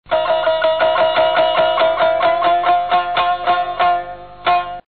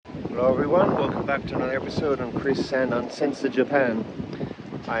episode on Chris and Uncensored Japan.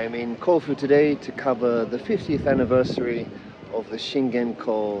 I am in Kofu today to cover the 50th anniversary of the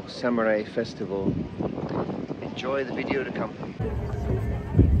Shingenko Samurai Festival. Enjoy the video to come.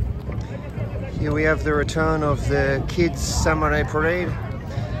 Here we have the return of the kids' samurai parade.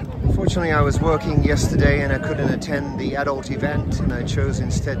 Unfortunately, I was working yesterday and I couldn't attend the adult event, and I chose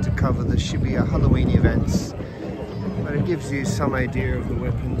instead to cover the Shibuya Halloween events. But it gives you some idea of the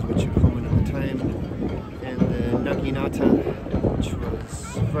weapons which are common at the time, and the naginata, which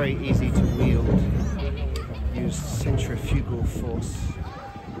was very easy to wield, used centrifugal force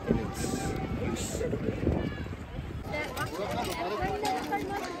in its use.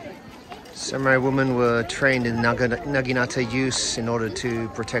 Samurai women were trained in naginata use in order to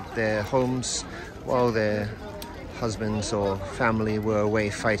protect their homes while their husbands or family were away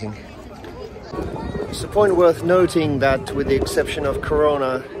fighting. It's a point worth noting that with the exception of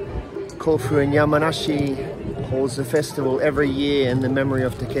Corona, Kofu and Yamanashi holds a festival every year in the memory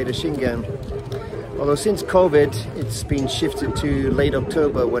of Takeda Shingen. Although since COVID, it's been shifted to late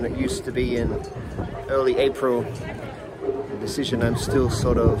October when it used to be in early April. A decision I'm still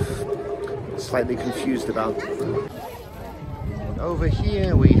sort of slightly confused about. Over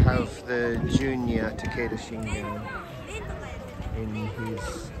here we have the junior Takeda Shingen in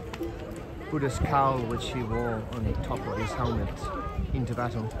his Buddhist cowl which he wore on the top of his helmet into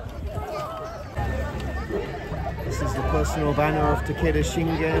battle. This is the personal banner of Takeda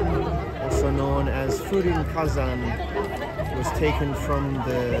Shingen, also known as Furin Kazan. It was taken from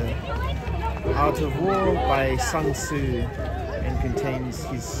the Art of War by Sun Tzu and contains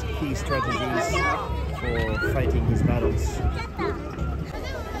his key strategies for fighting his battles.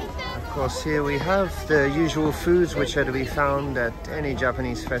 Of course, here we have the usual foods which are to be found at any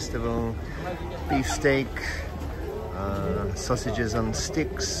Japanese festival. Beefsteak, sausages on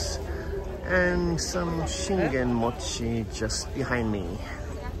sticks, and some shingen mochi just behind me.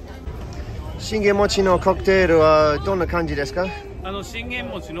 Shingen mochi no cocktail wa donna kanji desu ka? 信玄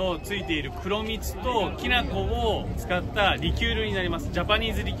餅のついている黒蜜ときな粉を使ったリキュールになります。ジャパ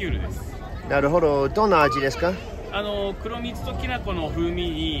ニーズリキュールです。なるほど。どんな味ですか？黒蜜ときな粉の風味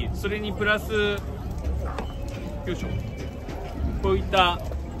に、それにプラス、よいしょ。こういった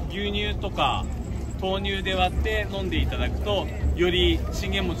牛乳とか豆乳で割って飲んでいただくと、より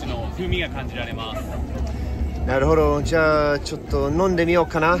信玄餅の風味が感じられます。なるほど。じゃあちょっと飲んでみよう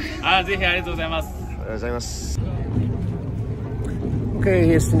かな。ぜひありがとうございます。ありがとうございます。Okay,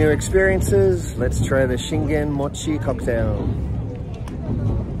 here's the new experiences. Let's try the Shingen Mochi cocktail.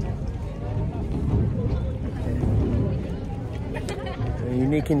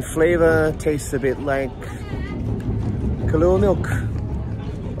 Unique in flavor, tastes a bit like Kahlua milk.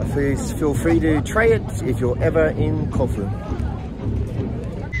 But please feel free to try it if you're ever in Kofu.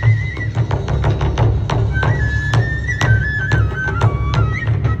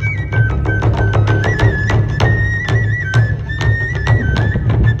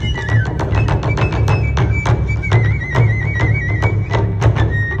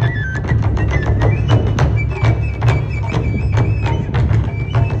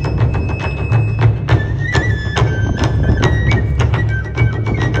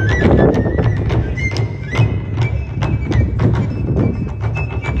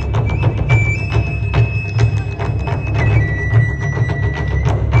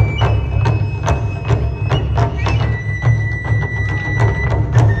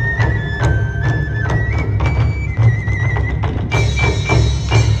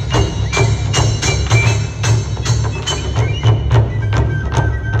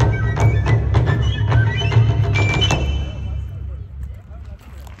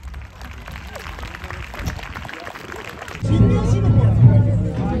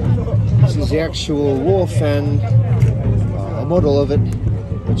 This is the actual war fan, a model of it,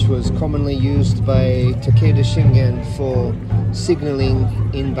 which was commonly used by Takeda Shingen for signaling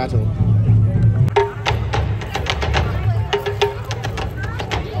in battle.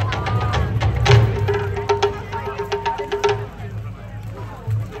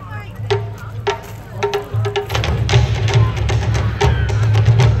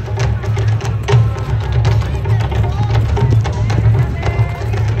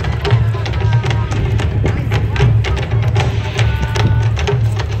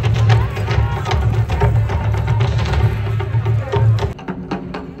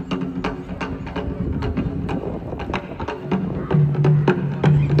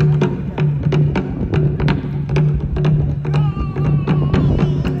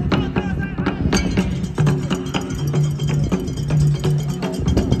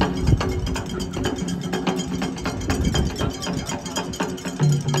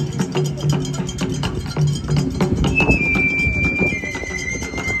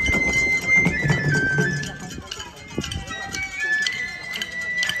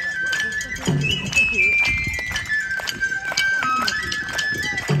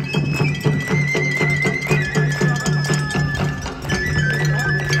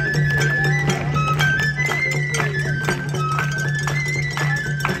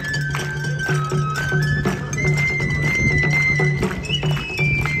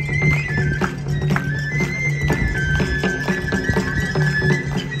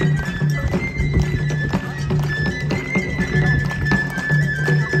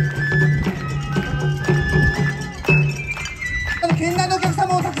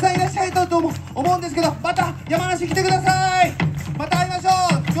 うんですけど、また山梨来てください。また会いましょう。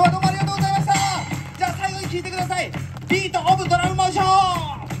今日はどうもありがとうございました。じゃあ最後に聴いてください。ビートオブドラムモーショ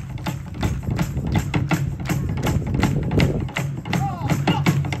ン。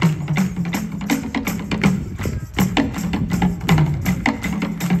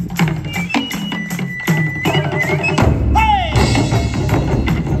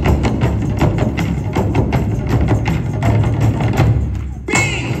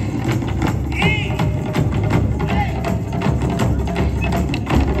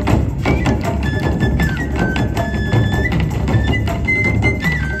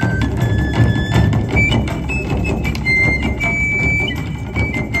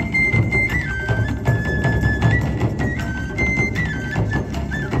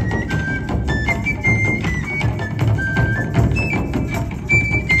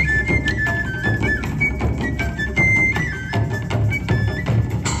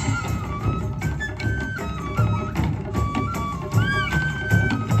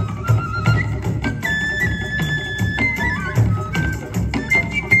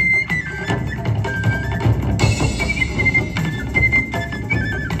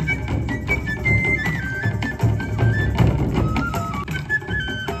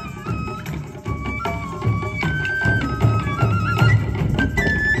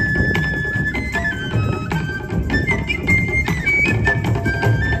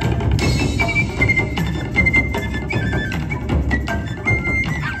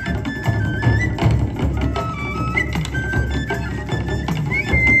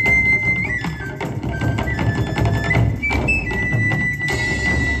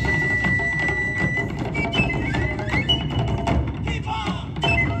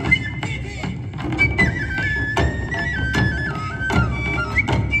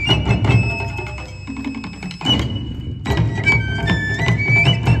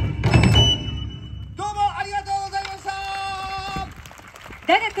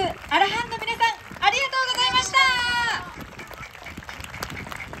雅楽アラハンの皆さん、ありがとうございました。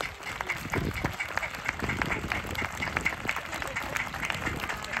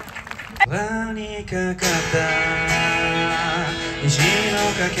空にかかった虹の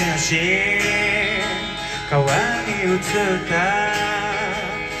架け橋、川に映った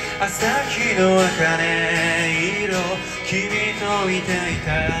朝日の茜色、君といていた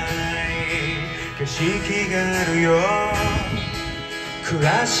い景色があるよ。暮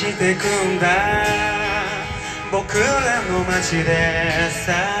らしてくんだ僕らの街で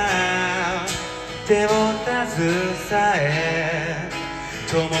さ、手を携え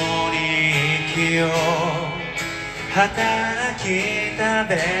共に生きよう。働き食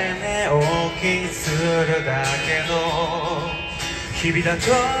べ寝起きするだけの日々だと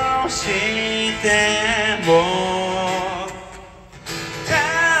しても、種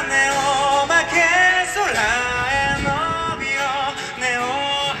をまけ空へ伸びよう。根を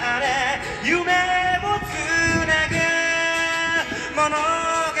張れ夢をつなぐ物語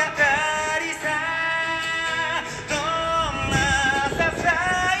さ。どんな些細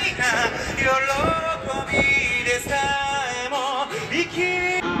な喜びでさえも生き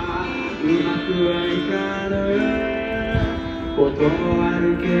る。うまくはいかぬこともある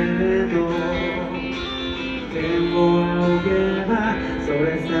けれど、天を仰げばそれ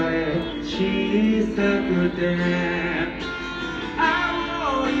さえ小さくて、青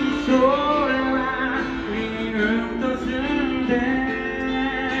い空は凛と澄んで、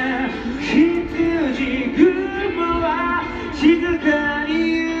羊雲は静かに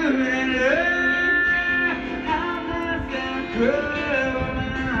揺れる。花咲くを待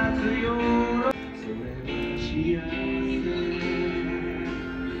つよ、それは幸せ。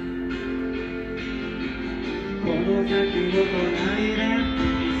この先を来ないで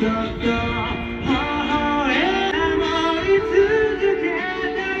そっと微笑守り続け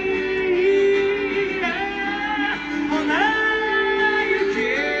たい。粉雪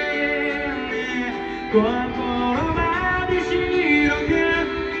に心まで白く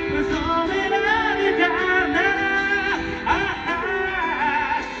染められたなら、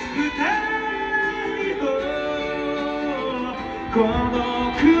二人を孤独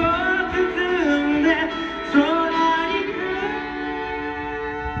を包んで空に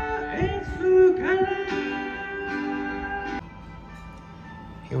返すから。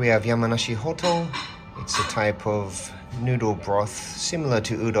 Here we have Yamanashi Hoto. It's a type of noodle broth similar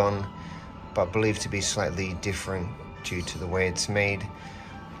to udon, but believed to be slightly different due to the way it's made.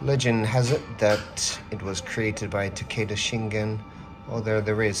 Legend has it that it was created by Takeda Shingen, although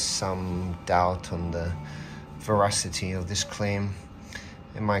there is some doubt on the veracity of this claim.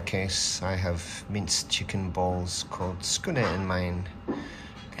 In my case, I have minced chicken balls called skune in mine,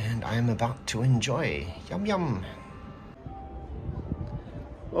 and I am about to enjoy. Yum yum!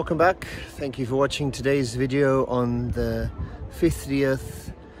 Welcome back. Thank you for watching today's video on the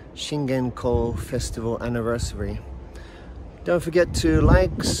 50th Shingenko Festival anniversary. Don't forget to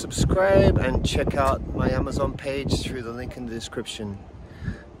like, subscribe, and check out my Amazon page through the link in the description.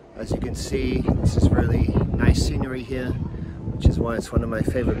 As you can see, this is really nice scenery here, which is why it's one of my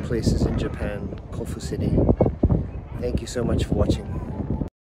favorite places in Japan, Kofu City. Thank you so much for watching.